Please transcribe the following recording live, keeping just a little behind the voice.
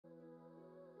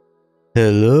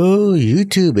Hello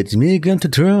YouTube, it's me again,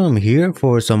 Tutorial, here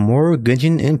for some more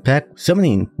Genshin Impact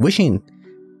Wishing.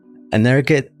 And never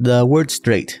get the word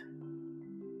straight,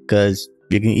 cause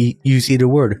you can use either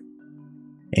word.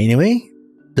 Anyway,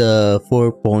 the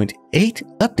 4.8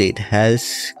 update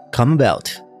has come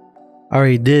about. I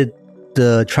already did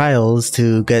the trials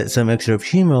to get some extra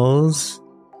females,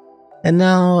 and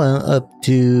now I'm up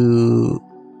to,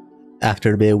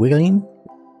 after a bit of wiggling,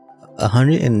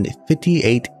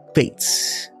 158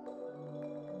 fates.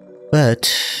 But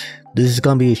this is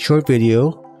gonna be a short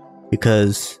video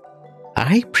because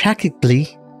I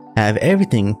practically have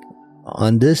everything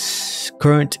on this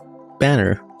current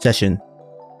banner session.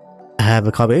 I have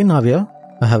a copy of Navia,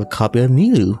 I have a copy of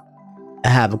Nilou, I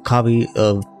have a copy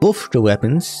of both the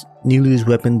weapons, Nilou's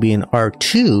weapon being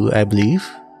R2 I believe.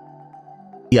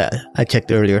 Yeah, I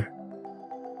checked earlier.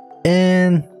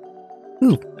 And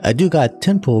I do got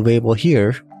temple available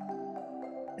here.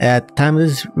 At the time of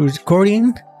this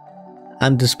recording,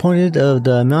 I'm disappointed of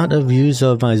the amount of views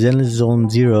of my Zenless Zone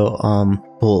Zero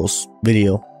pulls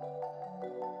video.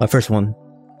 My first one.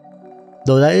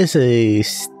 Though that is a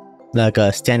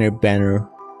standard banner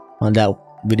on that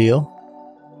video.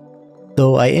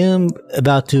 Though I am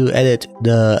about to edit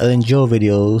the Ellen Jo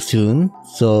video soon,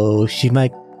 so she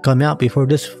might come out before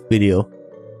this video.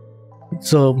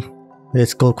 So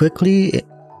let's go quickly.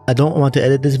 I don't want to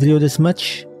edit this video this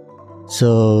much.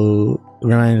 So,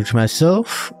 reminder to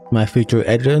myself, my future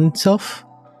editor self,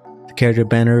 the character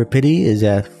banner pity is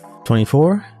at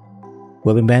 24,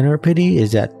 weapon banner pity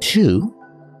is at 2,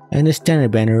 and the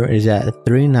standard banner is at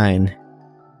 39.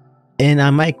 And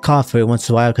I might cough every once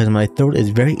in a while because my throat is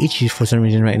very itchy for some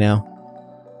reason right now.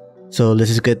 So let's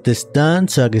just get this done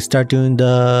so I can start doing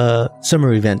the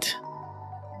summer event.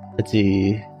 Let's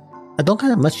see. I don't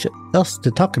have much else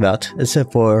to talk about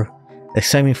except for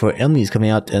excitement for Emily is coming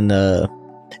out in the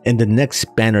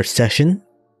next banner session.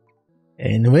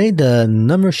 Anyway, the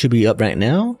number should be up right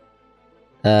now.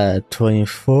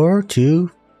 24 to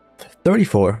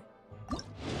 34.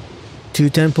 2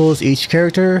 temples each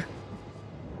character.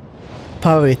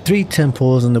 Probably 3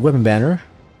 temples in the weapon banner.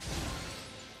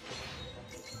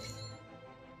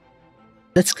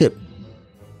 Let's skip.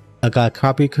 I got a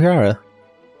copy of Kiara.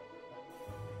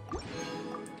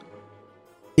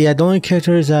 Yeah, the only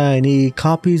characters I need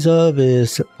copies of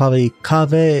is probably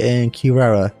Kaveh and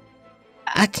Kirara.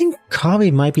 I think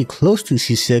Kaveh might be close to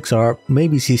C6 or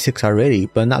maybe C6 already,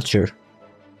 but not sure.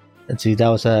 Let's see, that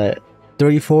was at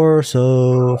 34,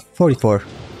 so 44.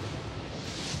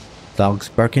 Dog's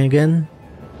barking again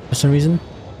for some reason.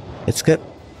 Let's skip.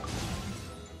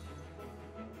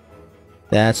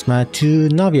 That's my 2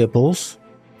 Navia pulls.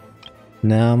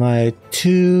 Now my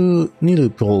 2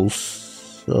 Nilou pulls.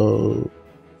 So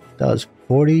that was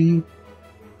 40.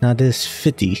 Now this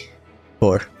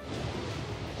 54.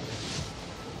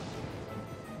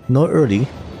 No early.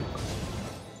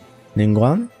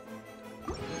 Ningguang.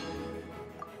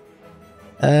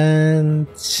 And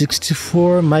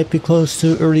 64 might be close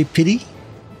to early pity.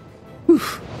 Whew.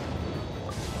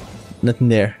 Nothing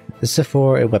there except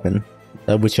for a weapon,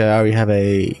 which I already have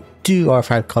a 2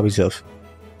 R5 copies of.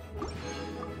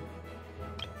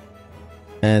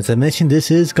 As I mentioned, this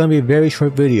is gonna be a very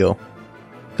short video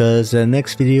because the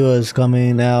next video is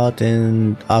coming out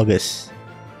in August,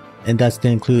 and that's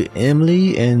gonna include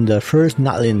Emily and the first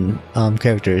Natlan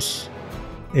characters,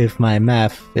 if my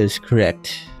math is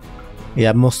correct.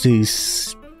 Yeah, most of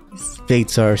these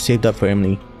fates are saved up for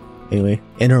Emily anyway,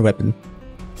 and her weapon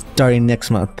starting next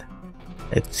month.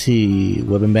 Let's see,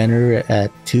 weapon banner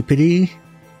at 2 pity.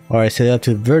 Or I set it up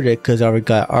to verdict because I already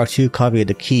got R2 copy of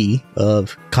the key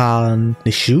of Kan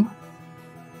Nishu.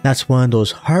 That's one of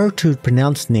those hard to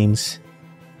pronounce names.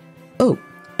 Oh,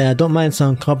 and I don't mind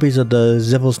some copies of the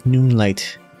Zevil's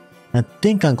Moonlight. I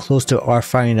think I'm close to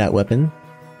R5 in that weapon.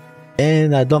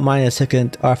 And I don't mind a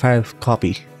second R5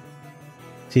 copy.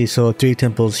 See, so 3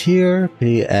 temples here,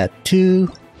 pity at 2.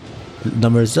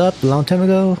 Numbers up a long time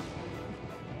ago.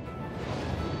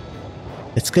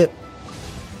 Let's skip.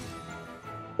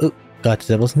 Got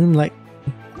the Devil's Moonlight.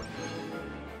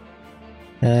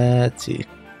 Let's see.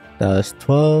 That was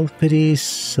 12 pity,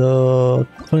 so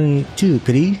 22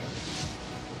 pity.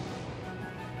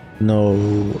 No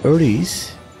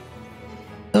earlies.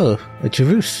 Oh, a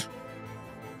Traverse.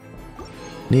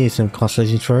 Need some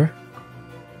constellations for her.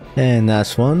 And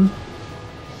that's one.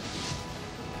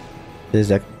 This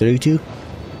is like 32.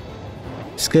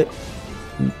 Skip.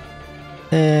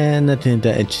 And nothing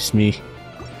that interests me.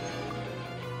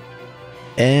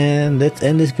 And let's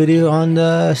end this video on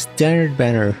the standard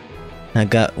banner. I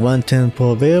got 1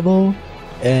 temple available,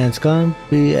 and it's gonna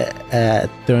be at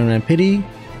 39 pity.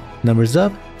 Numbers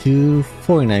up, to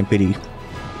 49 pity.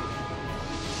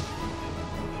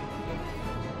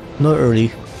 Not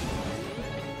early.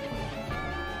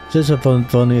 Just a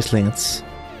bonus lengths.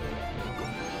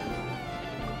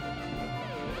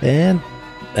 And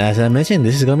as I mentioned,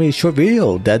 this is gonna be a short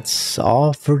video. That's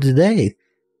all for today.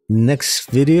 Next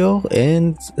video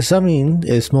and summing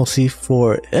is mostly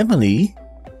for Emilia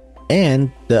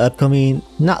and the upcoming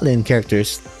Natlan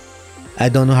characters. I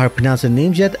don't know how to pronounce their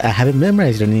names yet. I haven't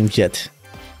memorized their names yet.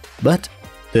 But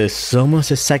there's so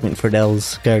much excitement for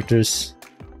those characters.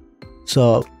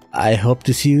 So I hope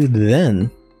to see you then.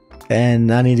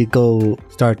 And I need to go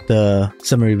start the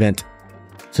summer event.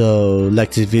 So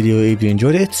like this video if you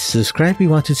enjoyed it. Subscribe if you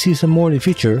want to see some more in the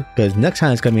future, because next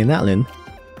time it's gonna be Natlan.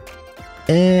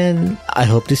 And I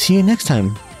hope to see you next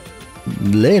time.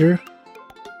 Later.